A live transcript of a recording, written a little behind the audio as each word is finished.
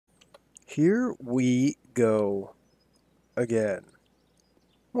Here we go again.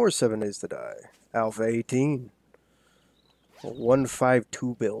 More 7 Days to Die. Alpha 18. A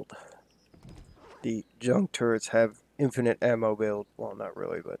 152 build. The junk turrets have infinite ammo build. Well, not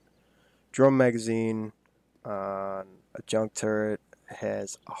really, but drum magazine on a junk turret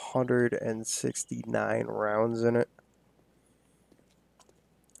has 169 rounds in it.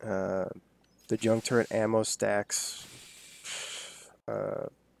 The junk turret ammo stacks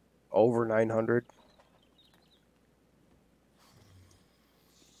over 900.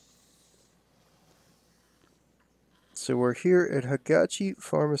 So we're here at Higashi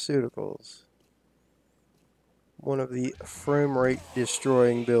Pharmaceuticals, one of the frame rate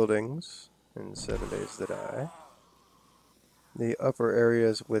destroying buildings in 7 Days to Die. The upper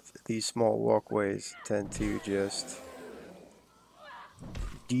areas with these small walkways tend to just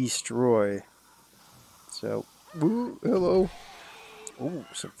destroy. So, ooh, hello. Ooh,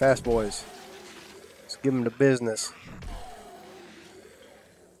 some fast boys. Let's give them the business.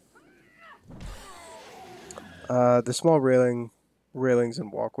 The small railings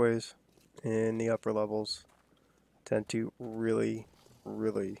and walkways in the upper levels tend to really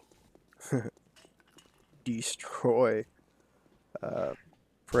destroy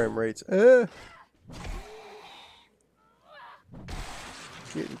frame rates. Getting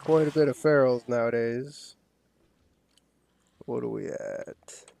quite a bit of ferals nowadays. What are we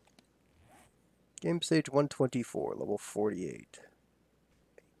at? Game stage 124, level 48.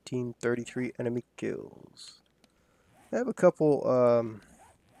 1833 enemy kills. I have a couple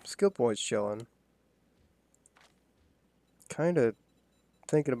skill points chilling. Kind of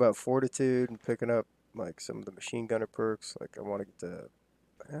thinking about fortitude and picking up like some of the machine gunner perks. Like I want to get the...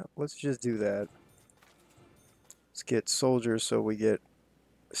 Yeah, let's just do that. Let's get soldiers so we get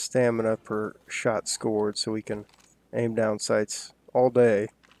stamina per shot scored so we can aim down sights all day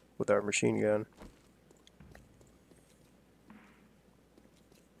with our machine gun.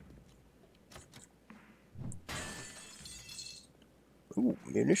 Ooh,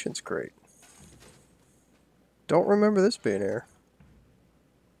 munitions crate. Don't remember this being here.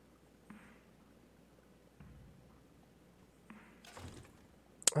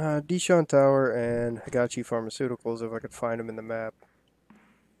 Deshaun Tower and Higashi Pharmaceuticals, if I could find them in the map.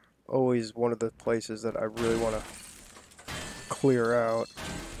 Always one of the places that I really want to clear out.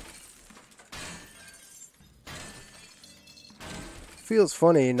 Feels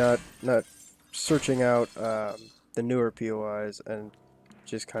funny not searching out the newer POIs and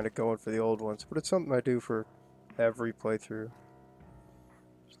just kind of going for the old ones, but it's something I do for every playthrough.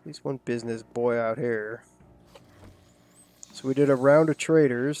 There's at least one business boy out here. So we did a round of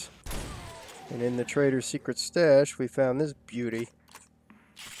traders, and in the trader's secret stash we found this beauty.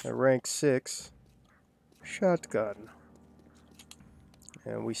 A rank 6 shotgun.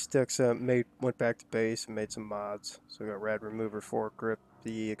 And we stuck some, went back to base and made some mods. So we got rad remover, foregrip,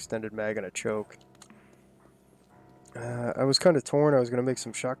 the extended mag, and a choke. I was kind of torn. I was going to make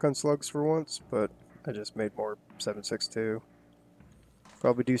some shotgun slugs for once, but I just made more 7.62.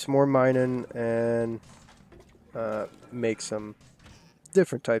 Probably do some more mining and make some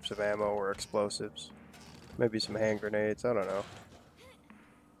different types of ammo or explosives. Maybe some hand grenades, I don't know.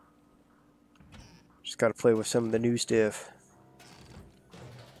 Just got to play with some of the new stuff.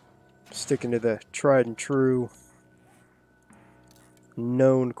 Sticking to the tried and true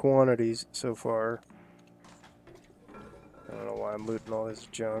known quantities so far. I don't know why I'm looting all this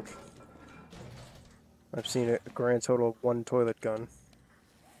junk. I've seen a grand total of 1 toilet gun.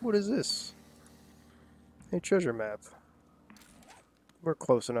 What is this? A treasure map. We're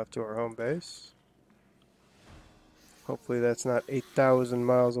close enough to our home base. Hopefully that's not 8,000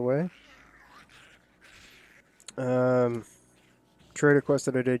 miles away. Trader quest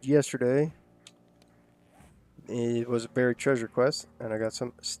that I did yesterday. It was a buried treasure quest, and I got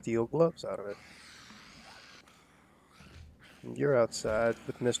some steel gloves out of it. And you're outside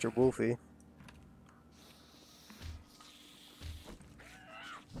with Mr. Wolfie.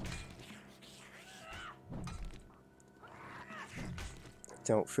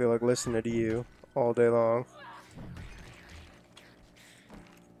 Don't feel like listening to you all day long.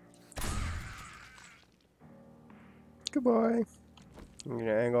 Goodbye. I'm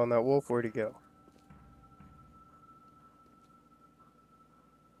gonna angle on that wolf. Where'd he go?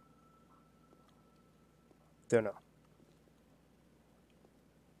 Don't know.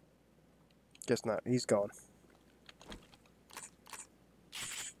 Guess not. He's gone.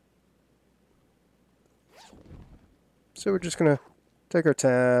 So we're just gonna take our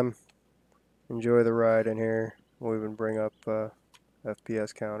time, enjoy the ride in here. We'll even bring up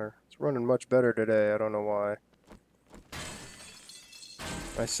FPS counter. It's running much better today. I don't know why.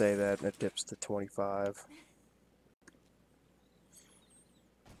 I say that and it dips to 25.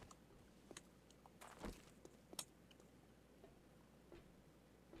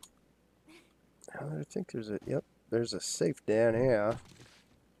 I think there's a, yep, there's a safe down here.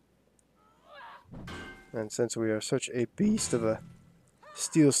 And since we are such a beast of a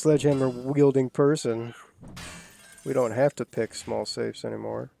steel sledgehammer wielding person, we don't have to pick small safes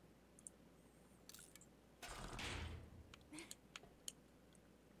anymore.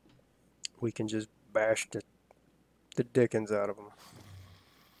 We can just bash the dickens out of them.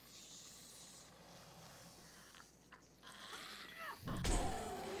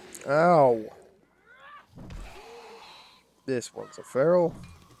 Ow! This one's a feral.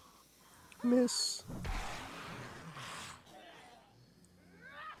 Miss.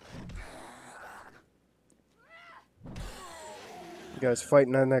 You guys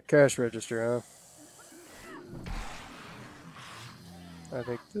fighting on that cash register, huh? I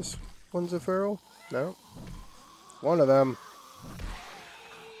think this one's a feral. No. One of them.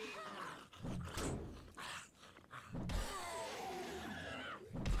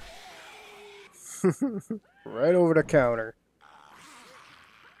 Right over the counter.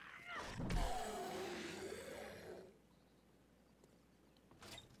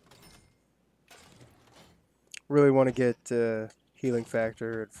 Really want to get healing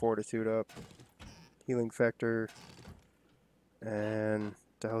factor and fortitude up. Healing factor and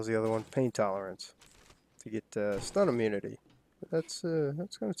the hell's the other one? Pain tolerance to get stun immunity. But that's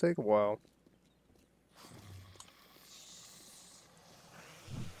gonna take a while.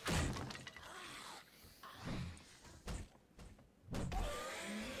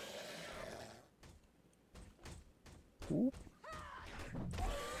 Ooh.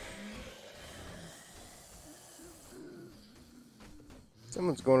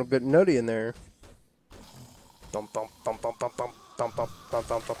 Someone's going a bit nutty in there. Thump thump thump thump thump thump thump thump thump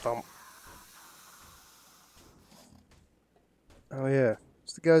thump thump thump. Oh yeah,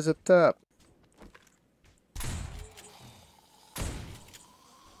 it's the guys up top.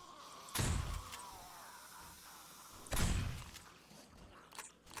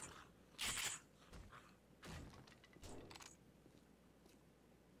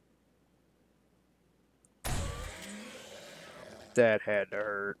 That had to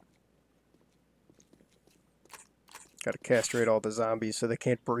hurt. Gotta castrate all the zombies so they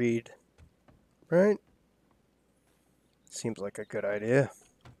can't breed. Right? Seems like a good idea.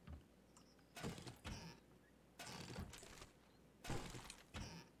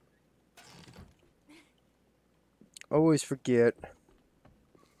 Always forget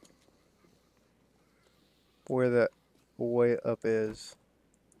where the way up is.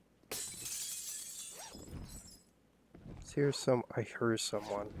 Here's some. I heard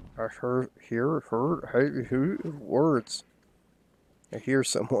someone. I heard. Words. I hear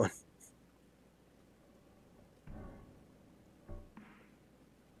someone.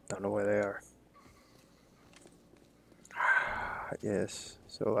 Don't know where they are. Yes.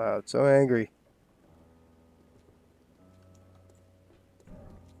 So loud. So angry.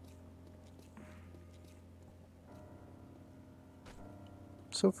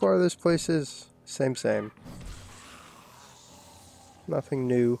 So far, this place is same. Nothing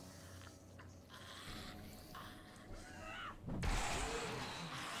new.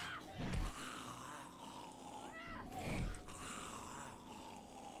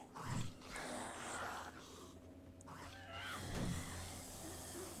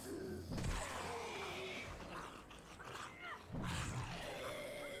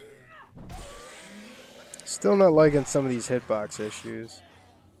 Still not liking some of these hitbox issues.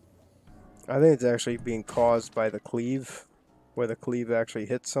 I think it's actually being caused by the cleave, where the cleave actually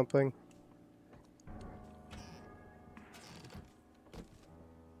hits something.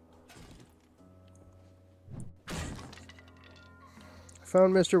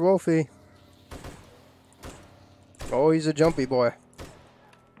 Found Mr. Wolfie. Oh, he's a jumpy boy.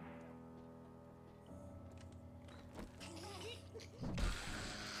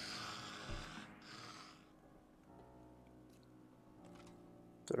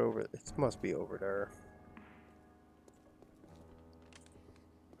 Is it over? It must be over there.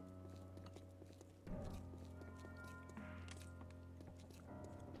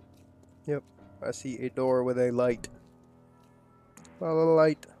 Yep, I see a door with a light. Follow the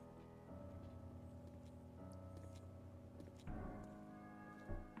light.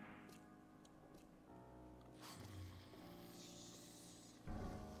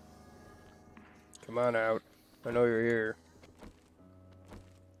 Come on out. I know you're here.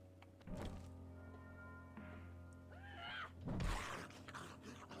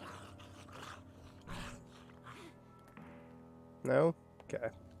 No? Okay.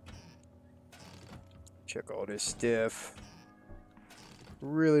 Check all this stuff.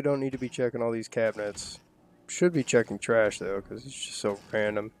 Really don't need to be checking all these cabinets. Should be checking trash though, because it's just so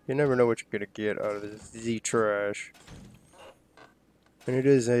random. You never know what you're gonna get out of this Z trash. And it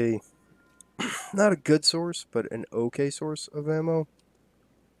is a not a good source, but an okay source of ammo.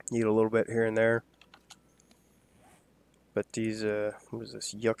 Need a little bit here and there. But these what is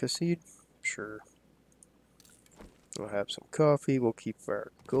this, yucca seed? Sure. We'll have some coffee, we'll keep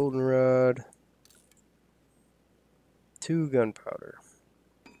our goldenrod. 2 gunpowder.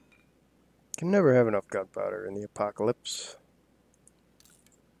 Can never have enough gunpowder in the apocalypse.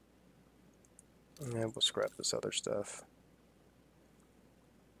 And we'll scrap this other stuff.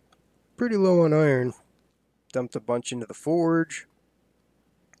 Pretty low on iron. Dumped a bunch into the forge.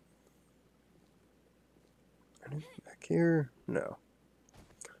 Back here? No.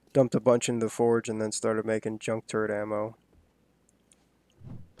 Dumped a bunch into the forge and then started making junk turret ammo.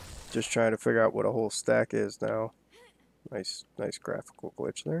 Just trying to figure out what a whole stack is now. Nice graphical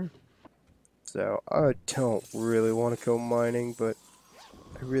glitch there. So, I don't really want to go mining, but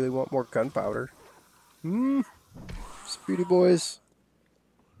I really want more gunpowder. Speedy boys.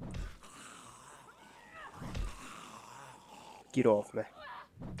 Get off me.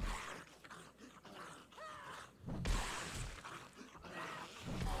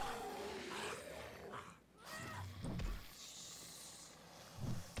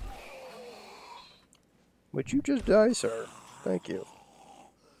 Would you just die, sir? Thank you.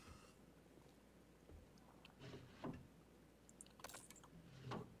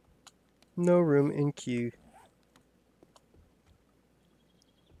 No room in queue.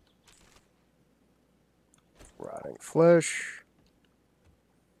 Rotting flesh.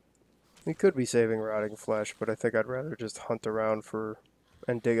 We could be saving rotting flesh, but I think I'd rather just hunt around for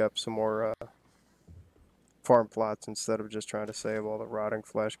and dig up some more farm plots instead of just trying to save all the rotting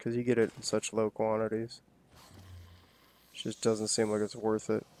flesh, because you get it in such low quantities. It just doesn't seem like it's worth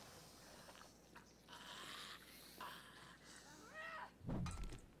it.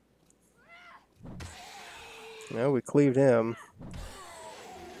 No, we cleaved him.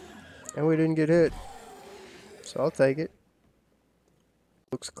 And we didn't get hit. So I'll take it.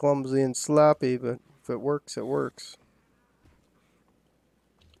 Looks clumsy and sloppy, but if it works, it works.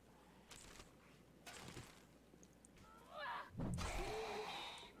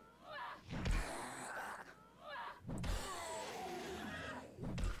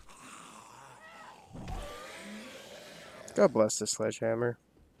 God bless this sledgehammer.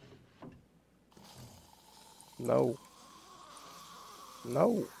 No.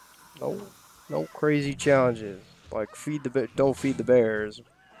 No. No. No crazy challenges. Like don't feed the bears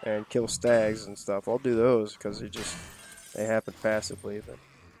and kill stags and stuff. I'll do those because they happen passively. But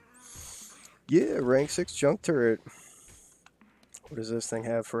yeah, rank 6 junk turret. What does this thing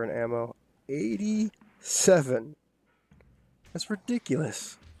have for an ammo? 87. That's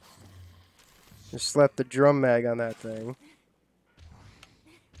ridiculous. Just slapped the drum mag on that thing.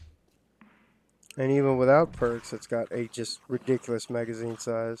 And even without perks, it's got a just ridiculous magazine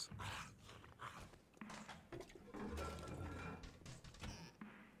size.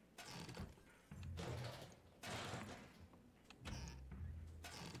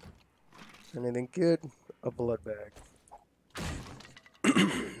 Anything good? A blood bag.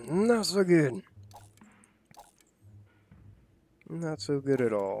 Not so good. Not so good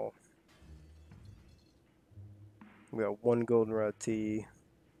at all. We got 1 goldenrod tea,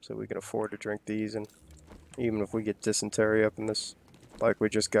 so we can afford to drink these, and even if we get dysentery up in this, like we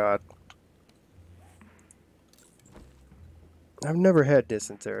just got. I've never had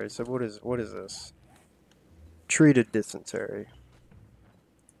dysentery, so what is this? Treated dysentery.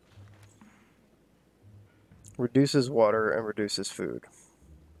 Reduces water and reduces food.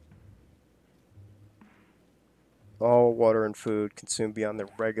 All water and food consumed beyond the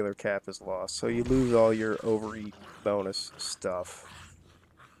regular cap is lost, so you lose all your overeat bonus stuff.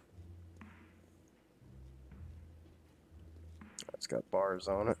 It's got bars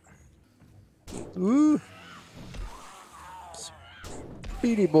on it. Ooh!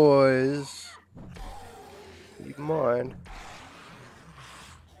 Speedy boys! Keep in mind.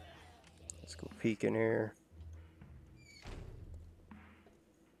 Let's go peek in here.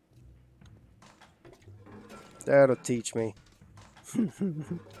 That'll teach me.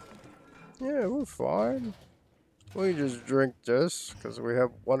 Yeah, we're fine. We just drink this because we have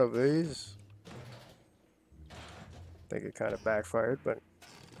one of these. I think it kind of backfired, but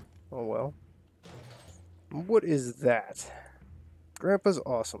oh well. What is that? Grandpa's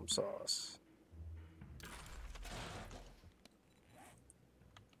awesome sauce.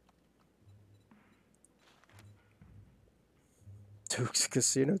 Duke's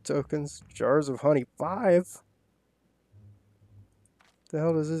Casino tokens. Jars of honey. 5? What the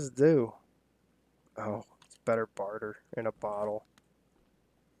hell does this do? Oh, it's better barter in a bottle.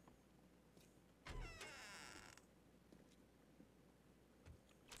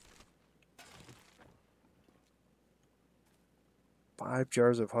 Five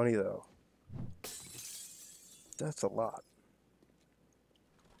jars of honey, though. That's a lot.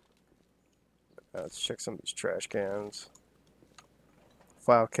 Let's check some of these trash cans.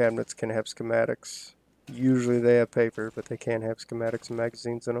 File cabinets can have schematics. Usually they have paper, but they can have schematics and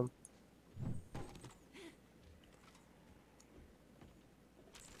magazines in them.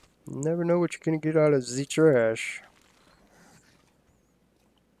 Never know what you're going to get out of the trash.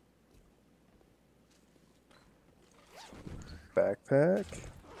 Backpack.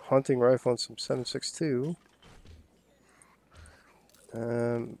 Hunting rifle and some 7.62.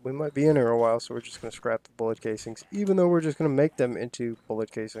 We might be in here a while, so we're just going to scrap the bullet casings, even though we're just going to make them into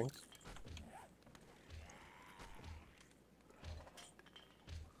bullet casings.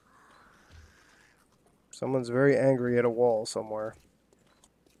 Someone's very angry at a wall somewhere.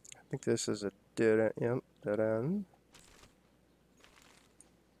 I think this is a dead end. Yep, dead end.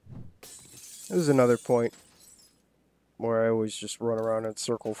 This is another point where I always just run around in a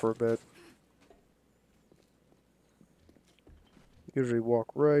circle for a bit. Usually walk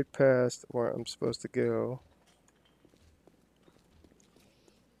right past where I'm supposed to go.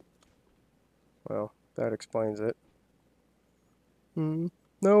 Well, that explains it.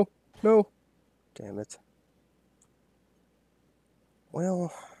 No, no. Damn it.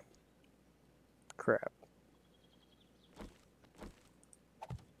 Well, crap.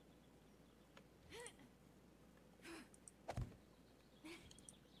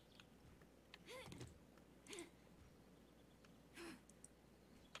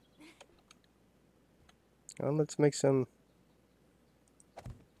 Well, let's make some...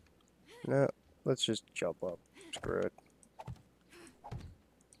 No, let's just jump up. Screw it. I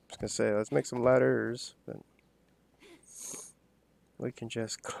was gonna say, let's make some ladders, but we can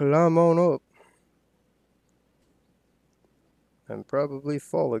just climb on up. And probably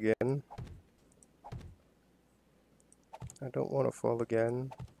fall again. I don't want to fall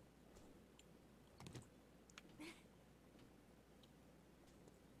again.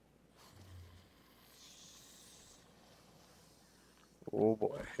 Oh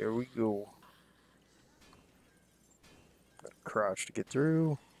boy, here we go. Gotta crouch to get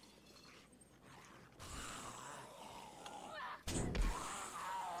through.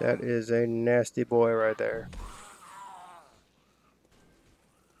 That is a nasty boy right there.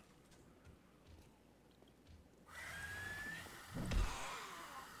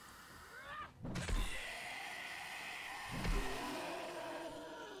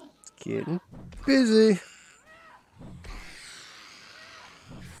 It's getting busy.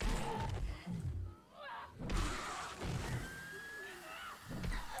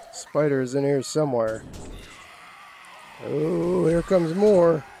 Spider is in here somewhere. Oh, here comes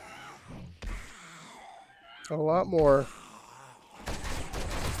more. A lot more.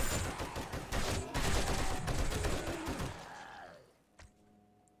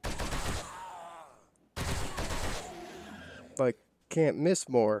 Like, can't miss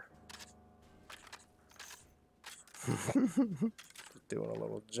more. Doing a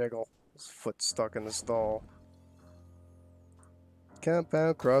little jiggle. His foot stuck in the stall.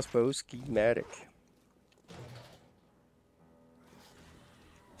 Compound crossbow schematic.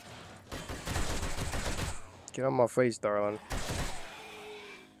 Get on my face, darling.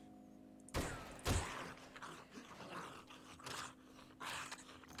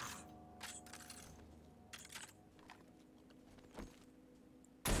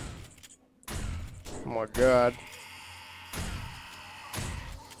 Oh my god.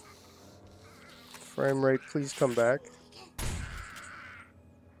 Frame rate, please come back.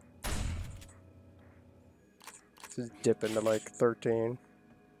 Just dip into like 13.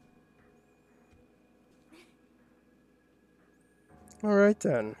 Alright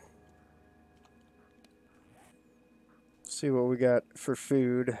then. See what we got for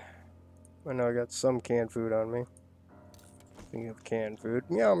food. I know I got some canned food on me. Speaking of canned food,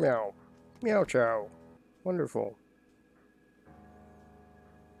 meow meow. Meow chow. Wonderful.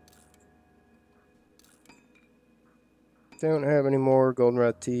 Don't have any more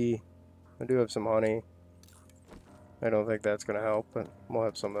goldenrod tea. I do have some honey. I don't think that's going to help, but we'll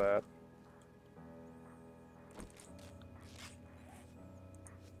have some of that.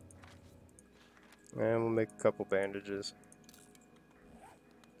 And we'll make a couple bandages.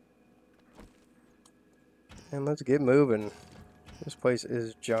 And let's get moving. This place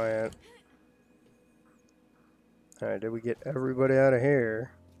is giant. Alright, did we get everybody out of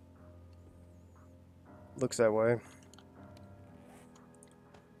here? Looks that way.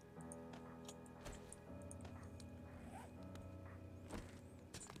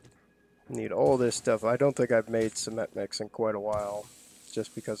 Need all this stuff. I don't think I've made cement mix in quite a while,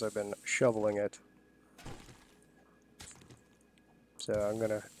 just because I've been shoveling it. So I'm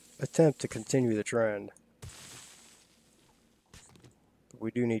gonna attempt to continue the trend. We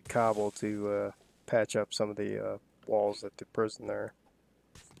do need cobble to patch up some of the walls at the prison there.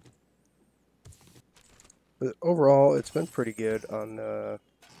 But overall, it's been pretty good on the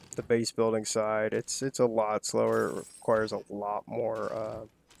base building side. It's a lot slower. It requires a lot more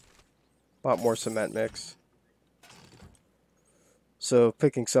cement mix. So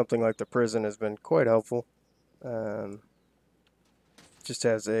picking something like the prison has been quite helpful. Just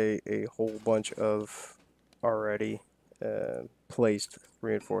has a whole bunch of already placed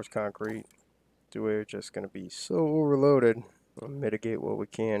reinforced concrete. So we're just going to be so overloaded. We'll mitigate what we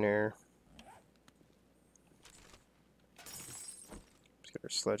can here. Let's get our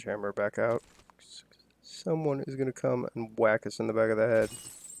sledgehammer back out. Someone is going to come and whack us in the back of the head.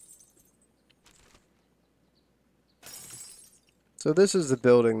 So this is the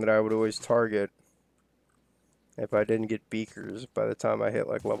building that I would always target if I didn't get beakers by the time I hit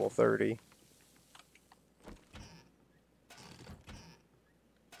like level 30.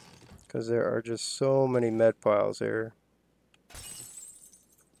 Because there are just so many med piles here.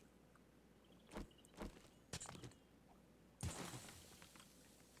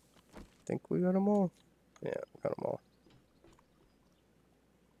 Think we got them all? Yeah, we got them all.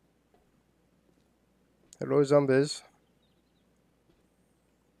 Hello, zombies.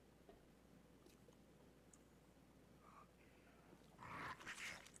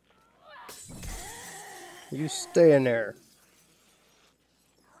 You stay in there.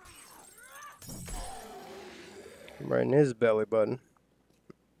 Right in his belly button.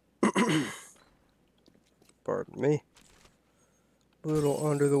 Pardon me. A little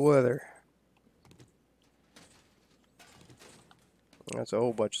under the weather. That's a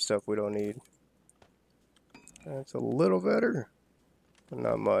whole bunch of stuff we don't need. That's a little better, but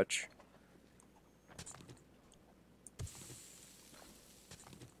not much.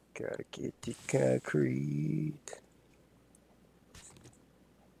 Gotta get the concrete.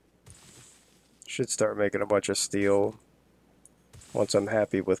 Should start making a bunch of steel once I'm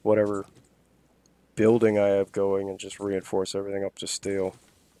happy with whatever building I have going and just reinforce everything up to steel.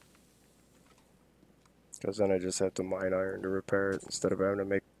 Because then I just have to mine iron to repair it instead of having to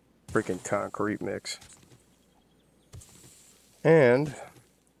make freaking concrete mix. And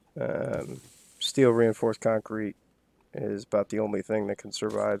steel reinforced concrete is about the only thing that can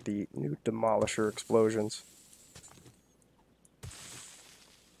survive the new demolisher explosions.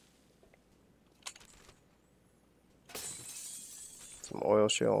 Some oil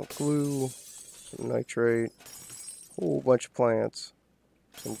shale and glue, some nitrate, a whole bunch of plants,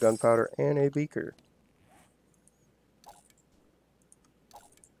 some gunpowder, and a beaker.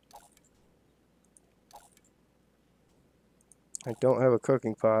 I don't have a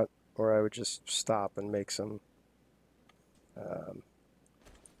cooking pot, or I would just stop and make some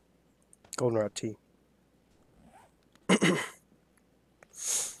goldenrod tea.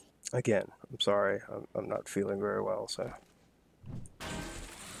 Again, I'm sorry, I'm not feeling very well, so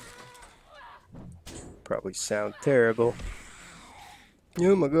probably sound terrible.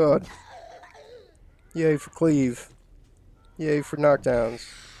 Oh my god. Yay for cleave. Yay for knockdowns.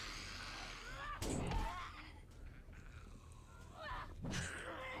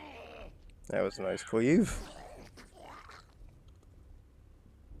 That was a nice cleave.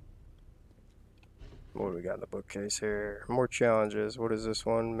 What do we got in the bookcase here? More challenges. What is this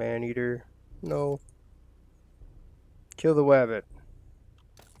one? Man-eater? No. Kill the rabbit.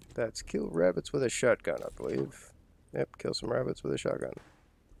 That's kill rabbits with a shotgun, I believe. Yep, kill some rabbits with a shotgun.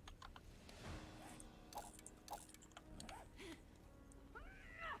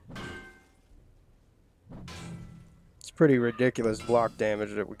 It's pretty ridiculous block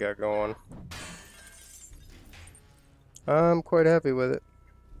damage that we got going. I'm quite happy with it.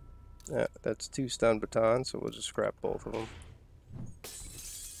 Yeah, that's 2 stun batons, so we'll just scrap both of them.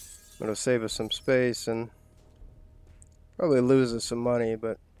 It'll save us some space and probably lose us some money,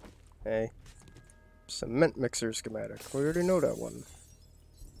 but hey. Cement mixer schematic. We already know that one.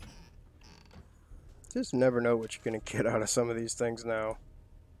 Just never know what you're going to get out of some of these things now.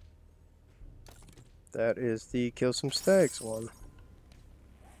 That is the kill some stags one.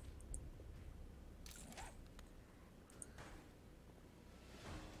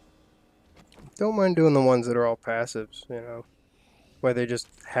 Don't mind doing the ones that are all passives, you know, where they just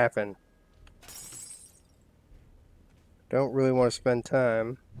happen. don't really want to spend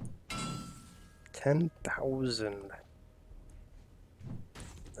time. 10,000.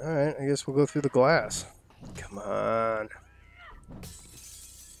 Alright, I guess we'll go through the glass. Come on.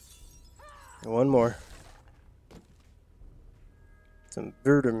 One more. Some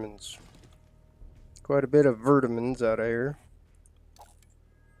vitamins. Quite a bit of vitamins out of here.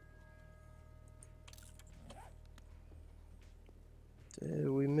 Did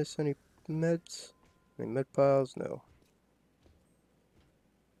we miss any meds? Any med piles? No.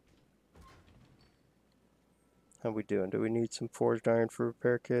 How we doing? Do we need some forged iron for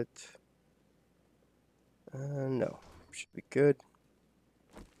repair kit? No. Should be good.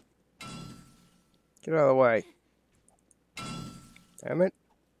 Get out of the way. Damn it.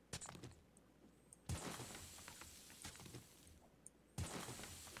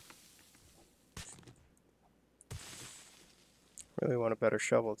 Really want a better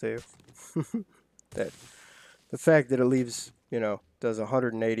shovel too. That the fact that it leaves, you know, does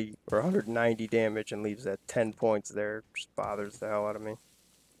 180 or 190 damage and leaves that 10 points there just bothers the hell out of me.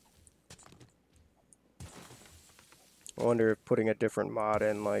 I wonder if putting a different mod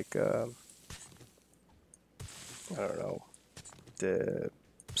in, like, I don't know, the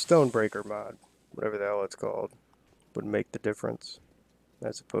Stonebreaker mod, whatever the hell it's called, would make the difference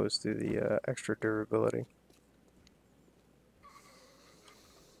as opposed to the extra durability.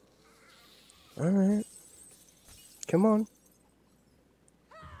 Alright. Come on.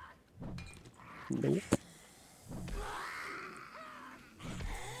 Nope.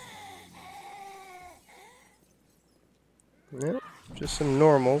 Yep, just some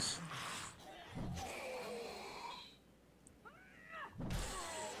normals.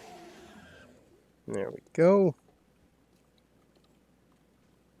 There we go.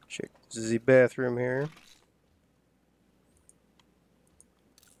 Check the bathroom here.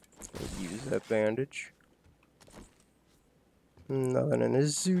 Use that bandage. Nothing in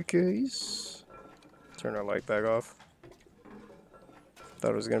his suitcase. Turn our light back off.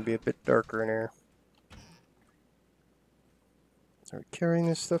 Thought it was going to be a bit darker in here. Are we carrying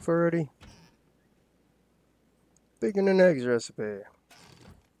this stuff already? Bacon and eggs recipe.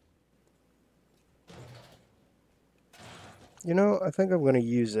 You know, I think I'm going to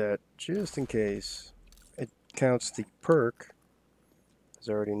use that just in case. It counts the perk as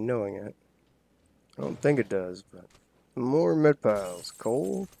already knowing it. I don't think it does, but more med piles.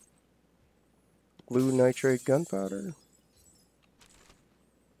 Coal, blue nitrate gunpowder,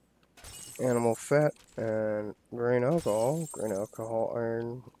 animal fat, and grain alcohol. Grain alcohol,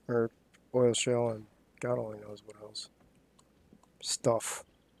 iron, or oil shell, and God only knows what else. Stuff.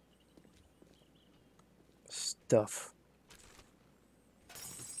 Stuff.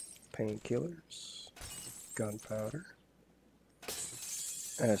 Painkillers. Gunpowder.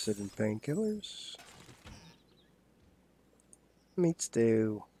 Acid and painkillers. Meat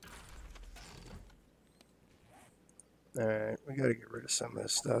stew. Alright, we gotta get rid of some of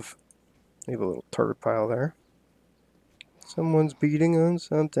this stuff. Leave a little turd pile there. Someone's beating on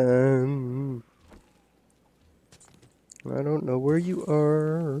something. I don't know where you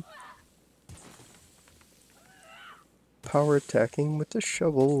are. Power attacking with the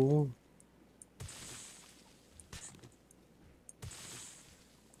shovel.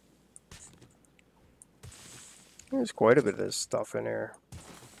 There's quite a bit of this stuff in here.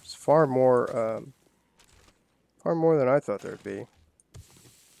 It's far more than I thought there'd be.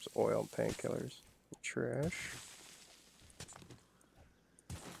 There's oil and painkillers. Trash.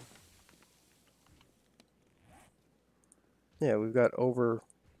 Yeah, we've got over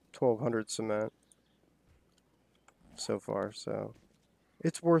 1,200 cement so far, so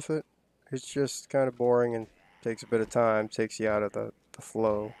it's worth it. It's just kind of boring and takes a bit of time, takes you out of the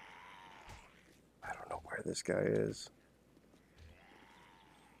flow. I don't know where this guy is.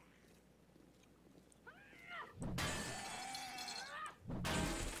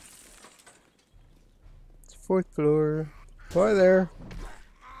 It's 4th floor. Hi there.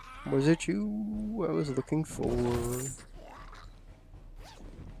 Was it you I was looking for?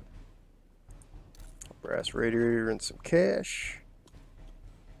 Brass radiator and some cash.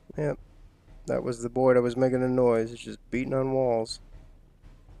 Yep. That was the boy that was making a noise. It's just beating on walls.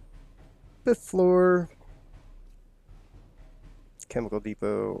 5th floor. Chemical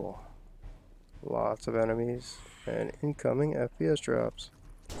depot. Lots of enemies. And incoming FPS drops.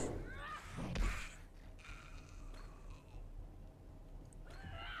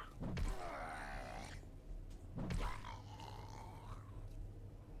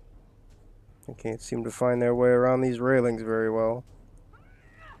 They can't seem to find their way around these railings very well.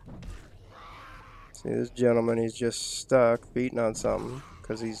 See, this gentleman, he's just stuck, beating on something,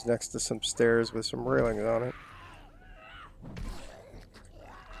 because he's next to some stairs with some railings on it.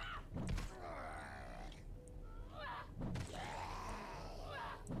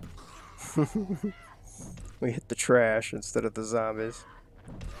 We hit the trash instead of the zombies.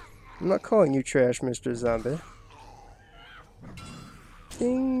 I'm not calling you trash, Mr. Zombie.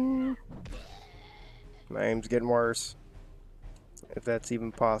 Ding! My aim's getting worse. If that's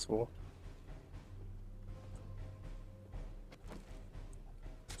even possible.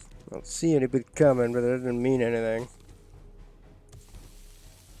 I don't see anybody coming, but that didn't mean anything.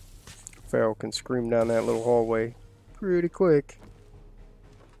 Pharaoh can scream down that little hallway pretty quick.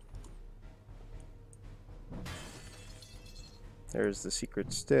 There's the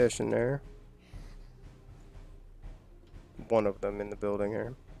secret stash in there. One of them in the building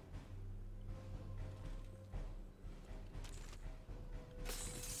here.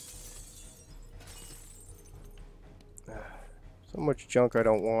 So much junk I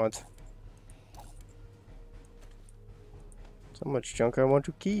don't want. So much junk I want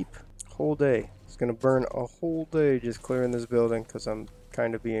to keep. Whole day. It's gonna burn a whole day just clearing this building because I'm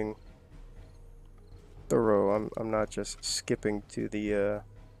kind of being thorough. I'm not just skipping to the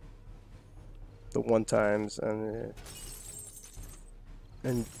one times and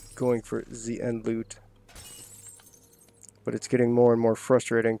going for the end loot. But it's getting more and more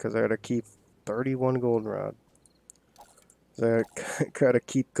frustrating because I gotta keep 31 goldenrod. So I gotta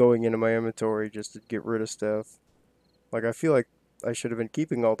keep going into my inventory just to get rid of stuff. Like, I feel like I should have been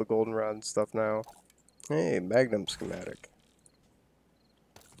keeping all the goldenrod and stuff now. Hey, Magnum schematic.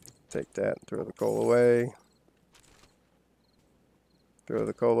 Take that and throw the coal away. Throw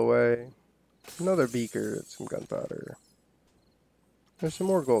the coal away. Another beaker, some gunpowder. There's some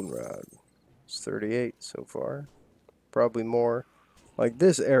more goldenrod. It's 38 so far. Probably more. Like,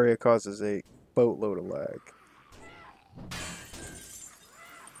 this area causes a boatload of lag.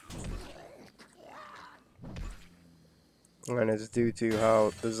 And it's due to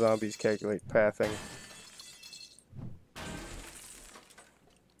how the zombies calculate pathing.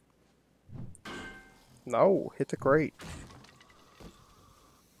 No, hit the crate.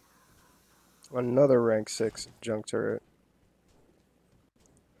 Another rank 6 junk turret.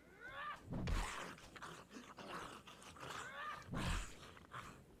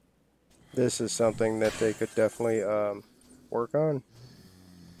 This is something that they could definitely work on.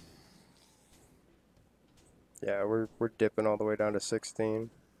 Yeah, we're dipping all the way down to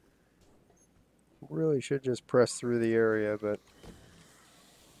 16. Really should just press through the area, but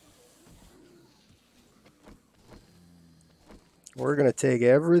we're gonna take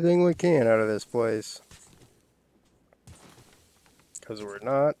everything we can out of this place. Because we're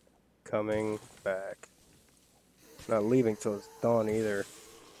not coming back. Not leaving till it's dawn either.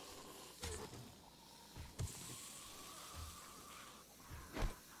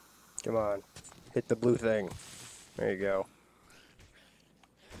 Come on. Hit the blue thing. There you go.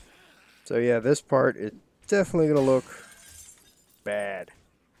 So yeah, this part is definitely gonna look bad.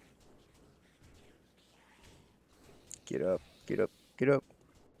 Get up, get up, get up.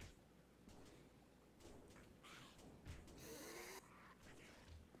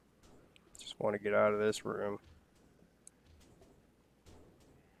 Just want to get out of this room.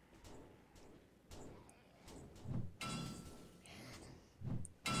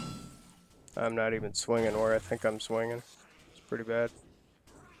 I'm not even swinging where I think I'm swinging. It's pretty bad.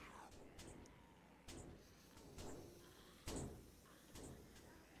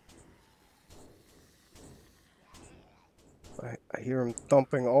 I hear them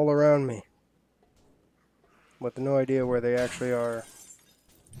thumping all around me, with no idea where they actually are.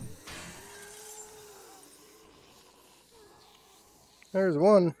 There's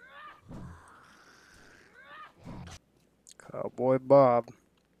one. Cowboy Bob.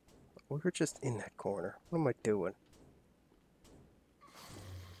 We were just in that corner. What am I doing?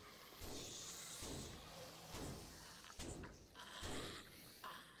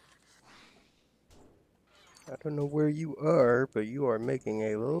 I don't know where you are, but you are making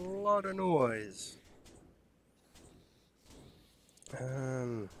a lot of noise.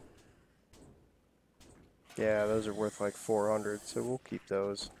 Yeah, those are worth like 400, so we'll keep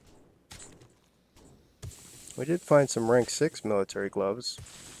those. We did find some rank 6 military gloves.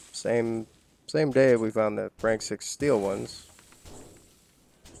 Same day we found the rank 6 steel ones.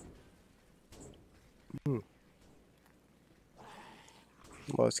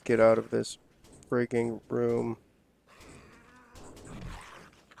 Let's get out of this freaking room.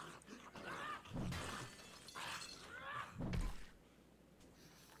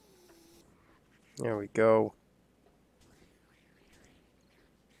 There we go.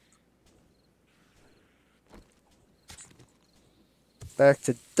 Back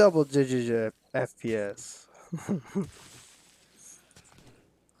to double digit FPS.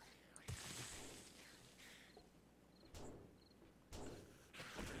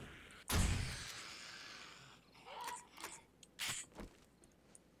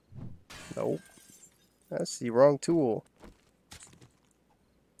 Nope. That's the wrong tool.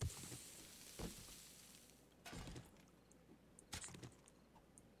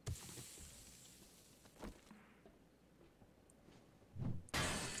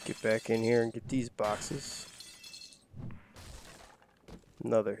 Get back in here and get these boxes.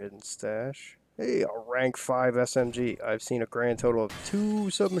 Another hidden stash. Hey, a rank 5 SMG. I've seen a grand total of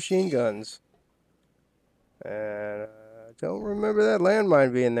 2 submachine guns. And I don't remember that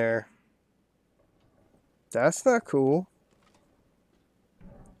landmine being there. That's not cool.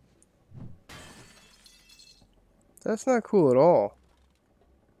 That's not cool at all.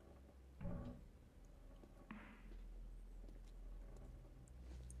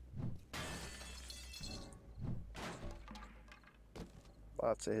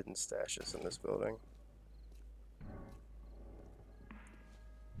 Lots of hidden stashes in this building.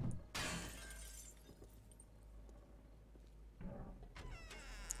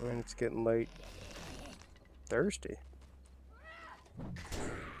 And it's getting late. Thirsty.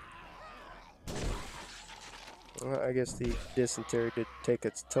 Well, I guess the dysentery did take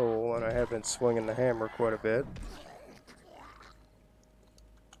its toll, and I have been swinging the hammer quite a bit.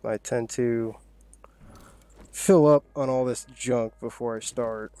 I tend to fill up on all this junk before I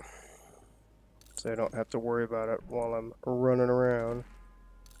start, so I don't have to worry about it while I'm running around.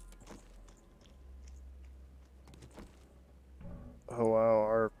 Oh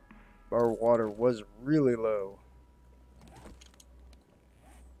wow, our water was really low.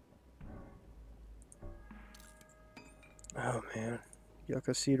 Oh man,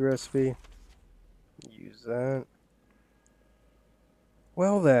 yucca seed recipe. Use that.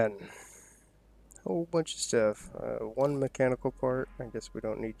 Well then, whole bunch of stuff. One mechanical part. I guess we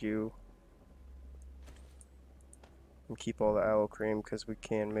don't need you. And keep all the owl cream because we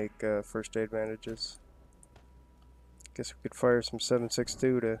can make first aid bandages. Guess we could fire some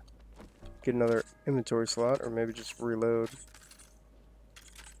 7.62 to get another inventory slot, or maybe just reload.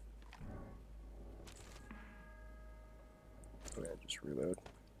 Yeah, just reload.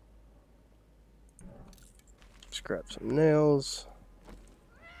 Scrap some nails.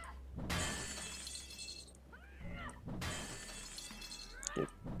 Get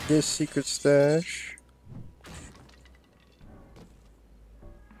this secret stash.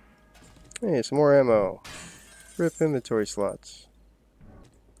 Hey, some more ammo. Rip inventory slots.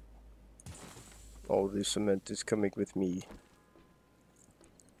 All the cement is coming with me.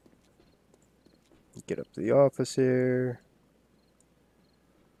 Get up to the office here.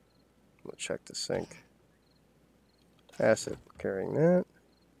 We'll check the sink. Acid, carrying that.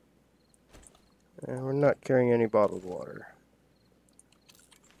 And we're not carrying any bottled water.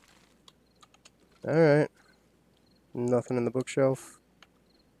 Alright. Nothing in the bookshelf.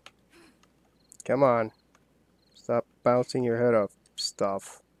 Come on. Stop bouncing your head off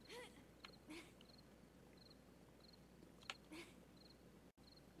stuff.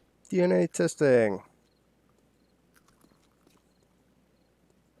 DNA testing.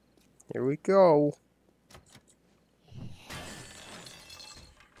 Here we go.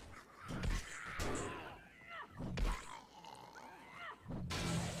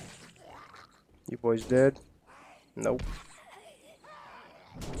 You boys dead? Nope.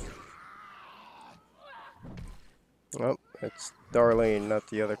 Oh, it's Darlene, not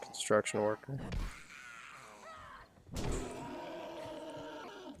the other construction worker.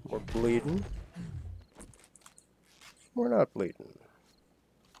 We're bleeding. We're not bleeding.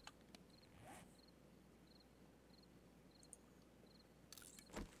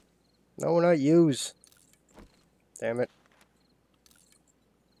 No, we're not yous. Damn it.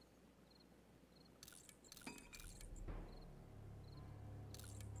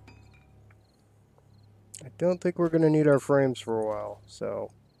 I don't think we're going to need our frames for a while,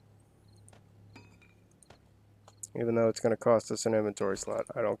 so... Even though it's going to cost us an inventory slot,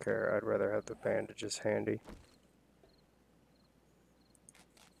 I don't care. I'd rather have the bandages handy.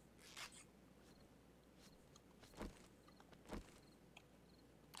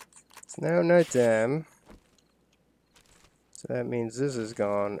 It's now nighttime. So that means this is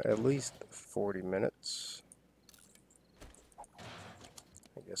gone at least 40 minutes.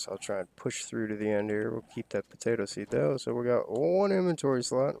 I guess I'll try and push through to the end here. We'll keep that potato seed though. So we got one inventory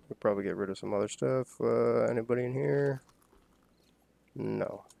slot. We'll probably get rid of some other stuff. Anybody in here?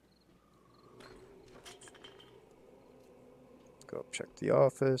 No. Go check the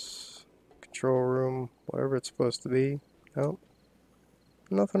office, control room, whatever it's supposed to be. Nope.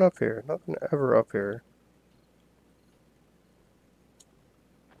 Nothing up here. Nothing ever up here.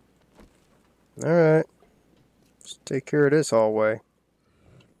 Alright. Let's take care of this hallway.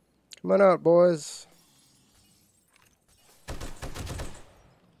 Come on out, boys.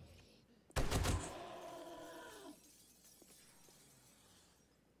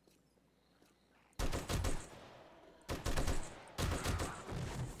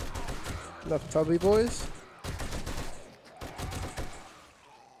 Enough tubby boys?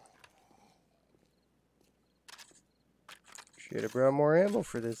 Should have brought more ammo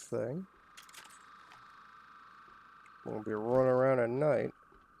for this thing. Won't be running around at night.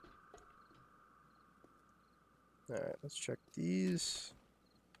 Alright, let's check these.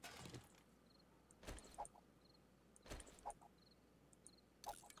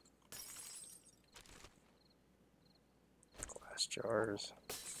 Glass jars.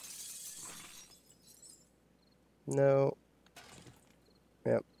 No.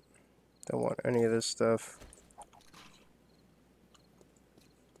 Yep. Don't want any of this stuff.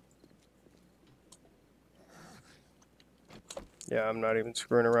 Yeah, I'm not even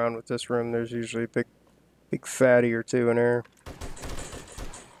screwing around with this room. There's usually a big fatty or two in there.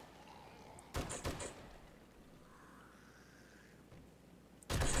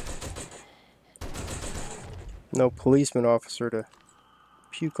 No policeman officer to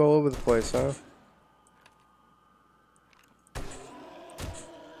puke all over the place, huh?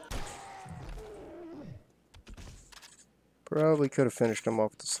 Probably could have finished him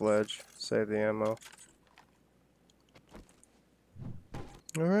off with the sledge. Save the ammo.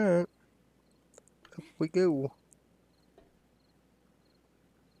 Alright. Up we go.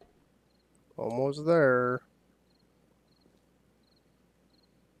 Almost there.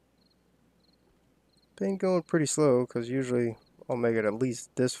 Been going pretty slow because usually I'll make it at least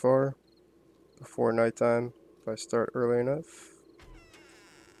this far before nighttime if I start early enough.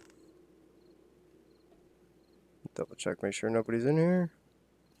 Double check, make sure nobody's in here.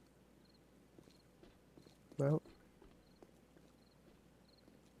 No.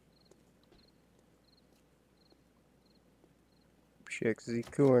 Check the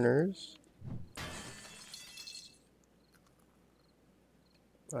corners.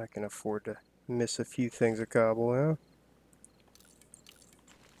 I can afford to miss a few things at Cobble, huh?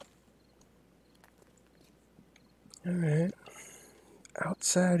 Alright.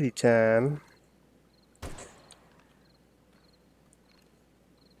 Outsidey time.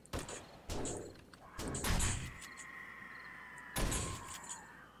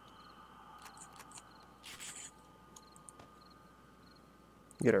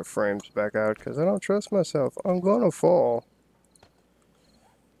 Get our frames back out because I don't trust myself. I'm gonna fall.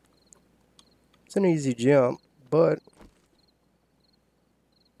 It's an easy jump, but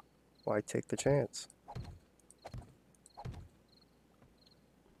why take the chance?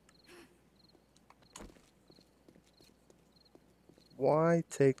 Why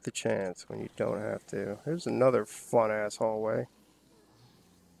take the chance when you don't have to? Here's another fun-ass hallway.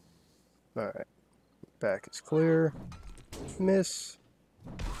 Alright. Back is clear. Miss.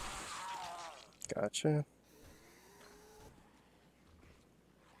 Gotcha.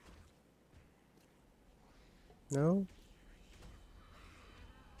 No?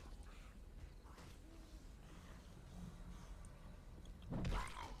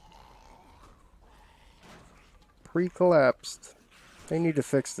 Pre-collapsed. They need to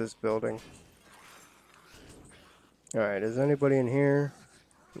fix this building. Alright, is anybody in here?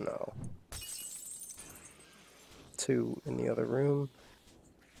 No. 2 in the other room.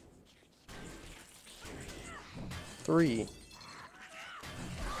 3.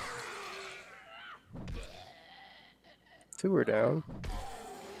 2 are down.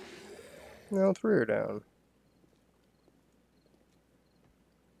 No, 3 are down.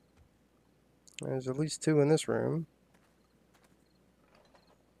 There's at least 2 in this room.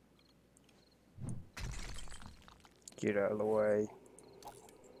 Get out of the way.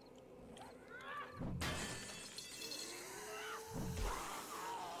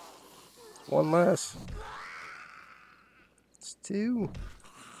 One less. It's 2.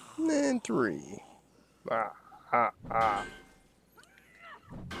 And 3. Ah.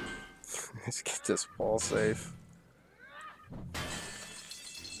 Let's get this wall safe.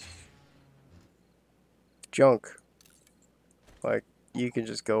 Junk. Like, you can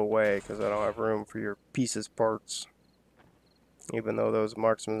just go away because I don't have room for your pieces parts. Even though those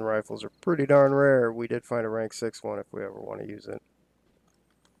marksman rifles are pretty darn rare, we did find a rank 6 one if we ever want to use it.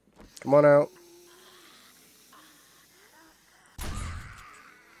 Come on out.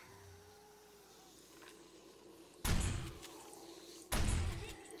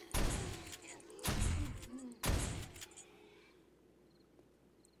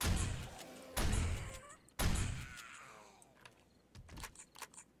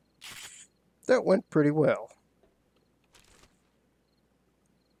 That went pretty well.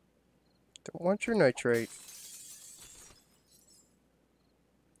 Don't want your nitrate.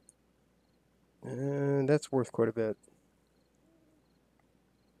 And that's worth quite a bit.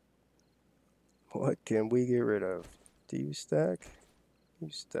 What can we get rid of? Do you stack? You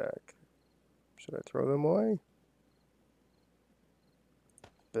stack. Should I throw them away?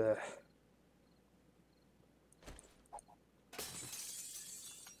 Blech.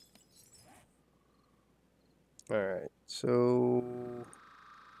 Alright, so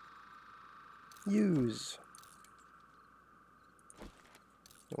use.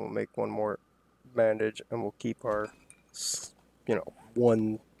 We'll make one more bandage and we'll keep our,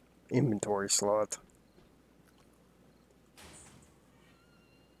 one inventory slot.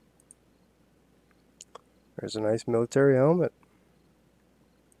 There's a nice military helmet.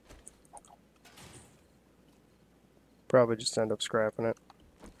 Probably just end up scrapping it.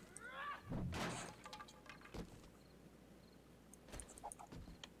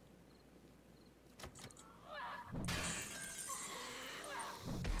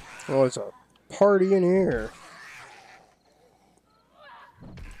 Oh, it's a party in here.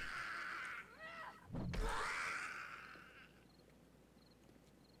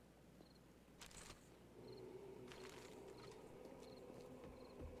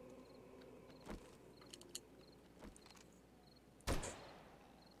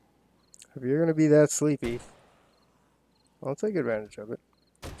 If you're gonna be that sleepy, I'll take advantage of it.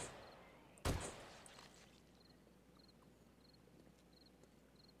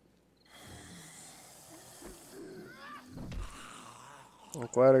 I'm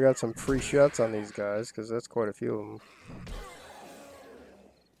glad I got some free shots on these guys, because that's quite a few of them.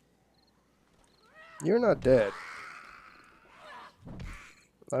 You're not dead.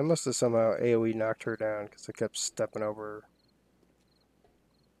 I must have somehow AoE knocked her down, because I kept stepping over her.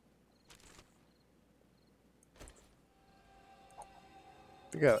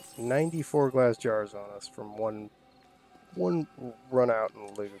 We got 94 glass jars on us from one run out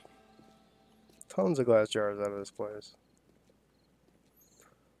and loot. Tons of glass jars out of this place.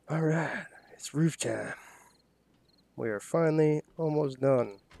 Alright, it's roof time. We are finally almost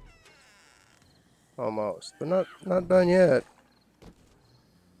done. Almost, but not done yet.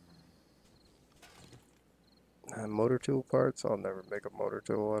 Motor tool parts? I'll never make a motor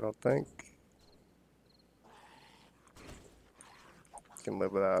tool, I don't think. Can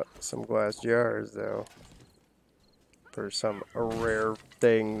live without some glass jars though. For some rare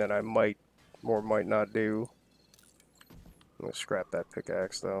thing that I might or might not do. I'm gonna scrap that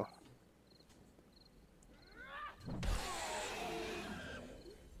pickaxe though.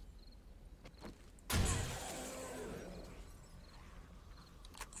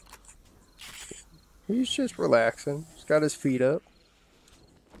 He's just relaxing. He's got his feet up.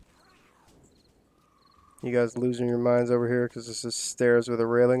 You guys losing your minds over here because this is stairs with a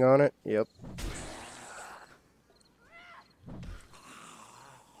railing on it? Yep.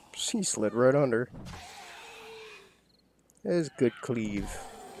 She slid right under. That is good cleave.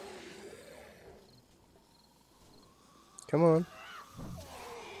 Come on.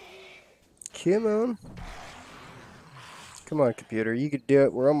 Come on. Come on, computer. You could do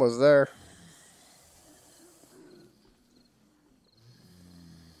it. We're almost there.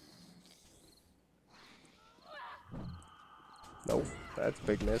 Nope. That's a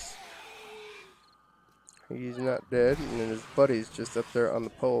big miss. He's not dead, and then his buddy's just up there on the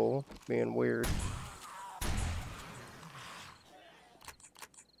pole, being weird.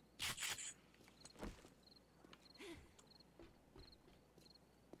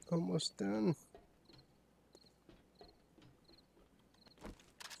 Almost done.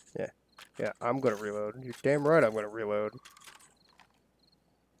 Yeah, I'm gonna reload. You're damn right I'm gonna reload.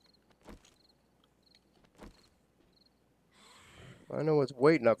 I know what's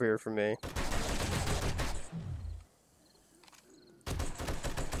waiting up here for me.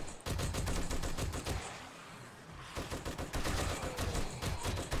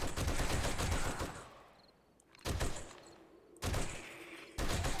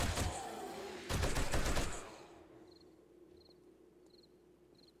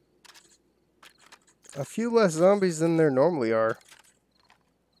 A few less zombies than there normally are.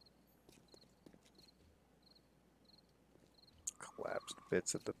 Collapsed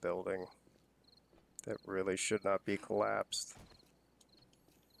bits of the building that really should not be collapsed.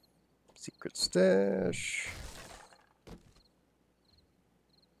 Secret stash.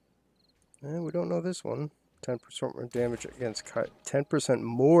 We don't know this one. 10% more damage against 10%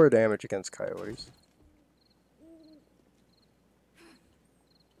 more damage against coyotes.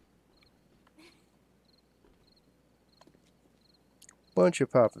 Bunch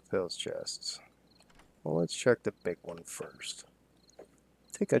of Papa Pills chests. Well, let's check the big one first.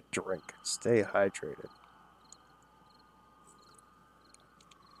 Take a drink. Stay hydrated.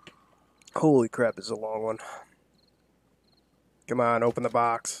 Holy crap, this is a long one. Come on, open the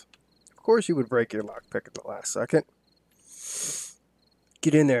box. Of course you would break your lockpick at the last second.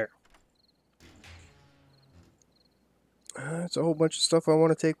 Get in there. It's a whole bunch of stuff I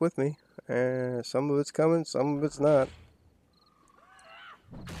want to take with me. And some of it's coming, some of it's not.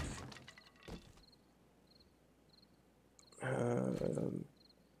 Um,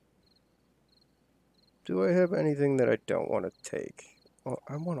 do I have anything that I don't want to take? Well,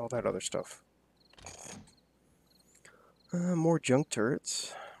 I want all that other stuff. More junk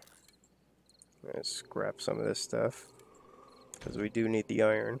turrets. Let's scrap some of this stuff. Because we do need the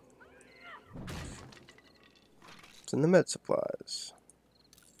iron. It's in the med supplies.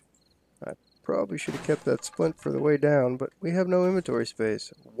 I probably should have kept that splint for the way down, but we have no inventory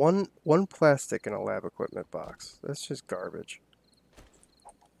space. One plastic in a lab equipment box. That's just garbage.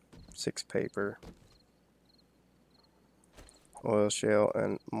 6 paper. Oil shale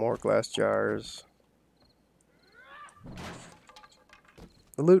and more glass jars.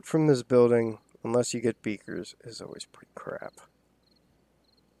 The loot from this building, unless you get beakers, is always pretty crap.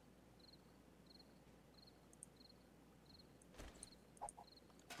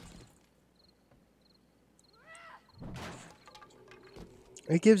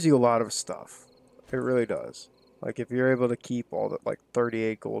 It gives you a lot of stuff. It really does. Like if you're able to keep all the, like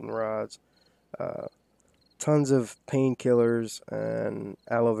 38 golden rods, tons of painkillers and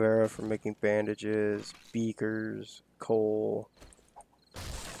aloe vera for making bandages, beakers, coal.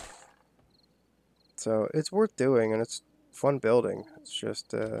 So it's worth doing and it's fun building. It's just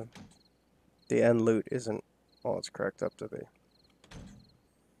the end loot isn't all it's cracked up to be.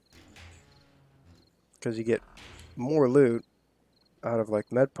 Because you get more loot out of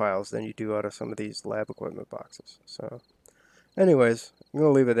like med piles than you do out of some of these lab equipment boxes. So anyways, I'm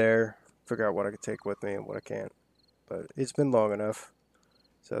going to leave it there, figure out what I can take with me and what I can't. But it's been long enough.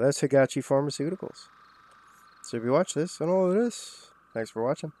 So that's Higashi Pharmaceuticals. So if you watch this and all of this, thanks for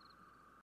watching.